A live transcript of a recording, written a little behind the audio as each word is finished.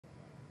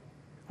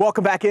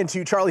Welcome back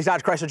into Charlie's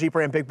Dodge Chrysler Jeep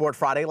Ram Big Board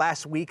Friday.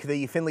 Last week,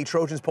 the Findlay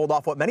Trojans pulled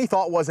off what many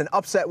thought was an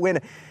upset win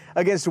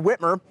against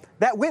Whitmer.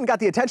 That win got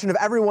the attention of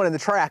everyone in the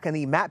track, and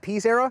the Matt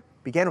Pease era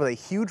began with a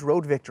huge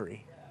road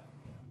victory.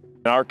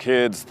 Our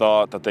kids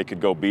thought that they could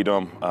go beat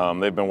them.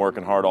 They've been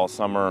working hard all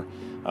summer.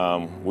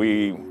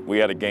 We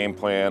had a game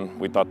plan.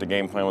 We thought the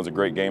game plan was a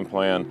great game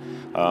plan.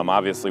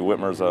 Obviously,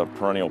 Whitmer's a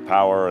perennial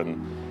power,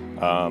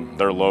 and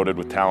they're loaded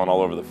with talent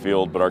all over the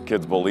field, but our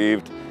kids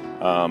believed.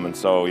 And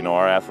so,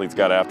 our athletes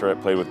got after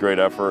it, played with great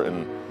effort,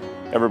 and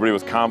everybody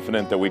was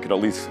confident that we could at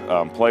least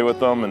play with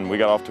them, and we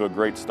got off to a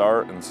great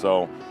start. And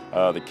so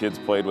the kids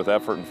played with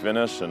effort and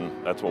finish, and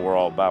that's what we're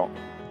all about.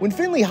 When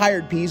Findlay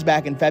hired Pease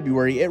back in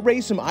February, it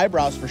raised some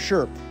eyebrows for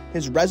sure.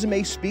 His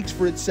resume speaks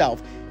for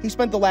itself. He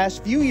spent the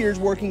last few years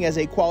working as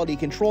a quality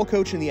control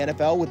coach in the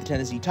NFL with the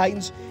Tennessee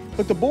Titans,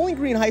 but the Bowling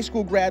Green High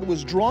School grad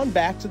was drawn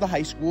back to the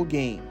high school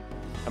game.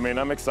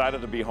 I'm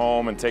excited to be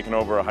home and taking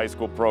over a high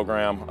school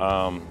program.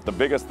 The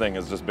biggest thing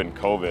has just been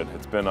COVID.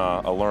 It's been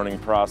a learning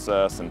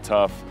process and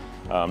tough.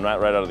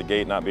 Not right out of the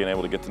gate, not being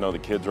able to get to know the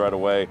kids right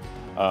away.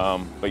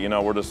 But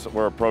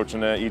we're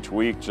approaching it each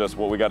week, just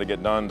what we got to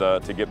get done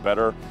to get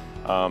better.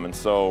 And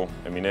so,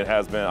 it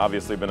has been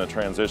obviously been a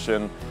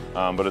transition,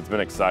 but it's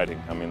been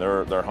exciting.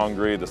 They're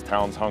hungry, this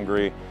town's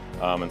hungry,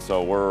 and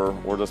so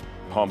we're just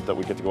pumped that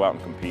we get to go out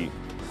and compete.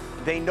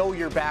 They know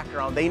your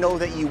background. They know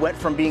that you went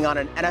from being on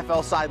an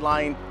NFL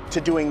sideline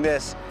to doing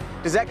this.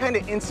 Does that kind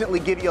of instantly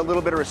give you a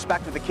little bit of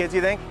respect with the kids,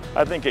 you think?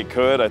 I think it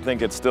could. I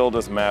think it still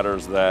just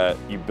matters that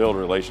you build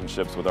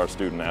relationships with our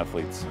student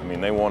athletes.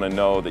 They want to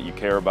know that you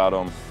care about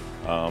them,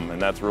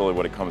 and that's really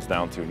what it comes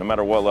down to. No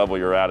matter what level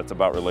you're at, it's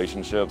about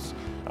relationships.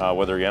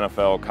 Whether you're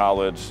NFL,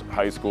 college,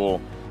 high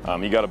school,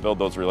 you got to build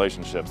those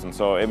relationships. And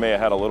so it may have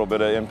had a little bit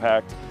of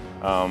impact,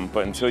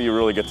 but until you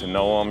really get to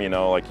know them,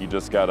 you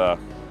just got to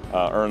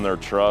earn their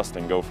trust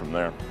and go from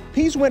there.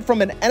 Pease went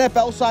from an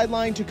NFL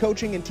sideline to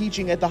coaching and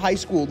teaching at the high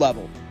school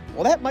level.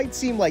 While that might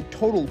seem like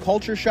total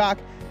culture shock,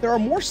 there are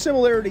more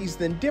similarities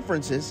than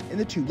differences in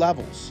the two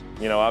levels.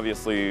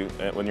 Obviously,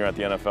 when you're at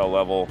the NFL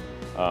level,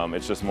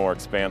 it's just more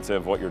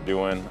expansive what you're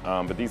doing,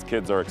 but these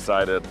kids are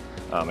excited.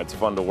 It's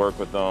fun to work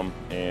with them,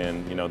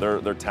 and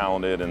they're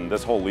talented, and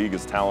this whole league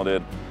is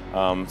talented.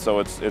 So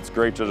it's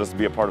great to just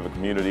be a part of a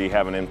community,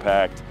 have an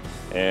impact,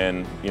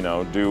 and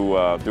do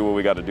what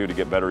we got to do to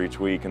get better each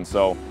week. And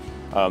so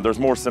there's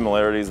more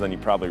similarities than you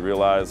probably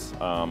realize.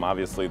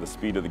 Obviously, the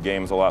speed of the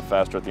game is a lot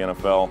faster at the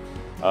NFL,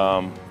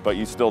 but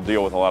you still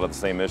deal with a lot of the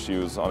same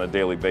issues on a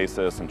daily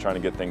basis and trying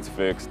to get things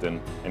fixed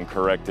and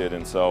corrected.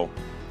 And so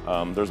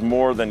there's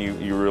more than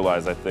you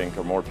realize, I think,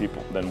 or more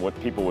people than what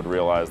people would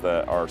realize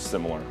that are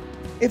similar.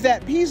 If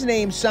that Pease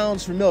name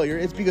sounds familiar,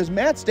 it's because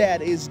Matt's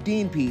dad is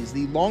Dean Pease,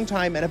 the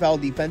longtime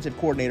NFL defensive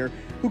coordinator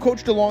who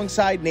coached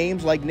alongside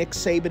names like Nick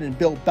Saban and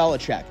Bill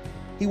Belichick.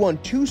 He won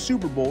 2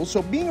 Super Bowls,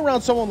 so being around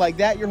someone like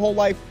that your whole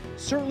life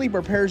certainly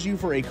prepares you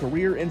for a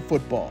career in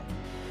football.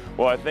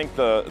 Well, I think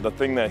the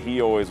thing that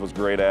he always was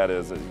great at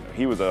is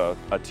he was a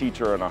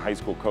teacher and a high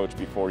school coach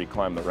before he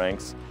climbed the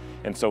ranks.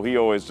 And so he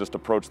always just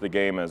approached the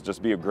game as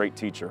just be a great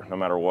teacher, no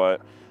matter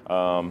what.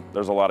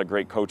 There's a lot of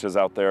great coaches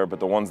out there, but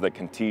the ones that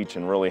can teach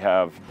and really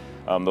have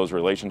those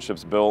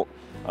relationships built,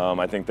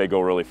 I think they go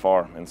really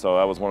far. And so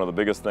that was one of the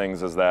biggest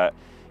things, is that,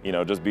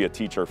 just be a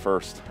teacher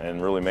first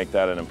and really make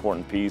that an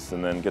important piece,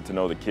 and then get to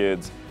know the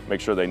kids,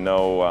 make sure they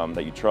know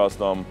that you trust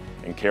them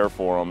and care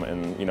for them,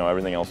 and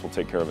everything else will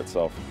take care of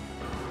itself.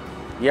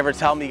 You ever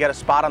tell him you got a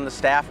spot on the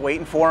staff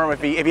waiting for him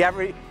if he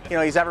ever,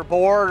 he's ever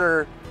bored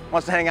or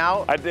wants to hang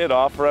out? I did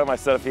offer him. I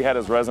said if he had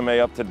his resume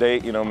up to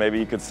date, maybe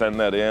he could send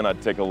that in.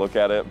 I'd take a look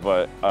at it.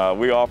 But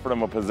we offered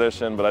him a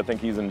position, but I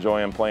think he's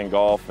enjoying playing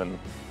golf and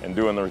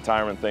doing the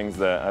retirement things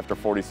that after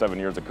 47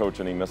 years of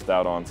coaching he missed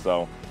out on.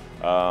 So,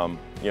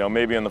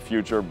 maybe in the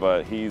future,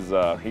 but he's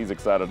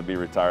excited to be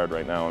retired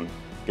right now and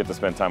get to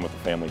spend time with the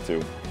family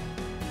too.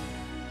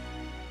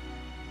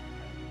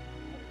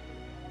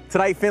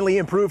 Tonight, Findlay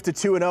improved to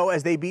 2-0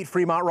 as they beat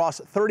Fremont Ross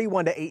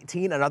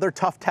 31-18. Another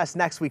tough test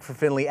next week for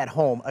Findlay at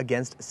home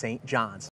against St. John's.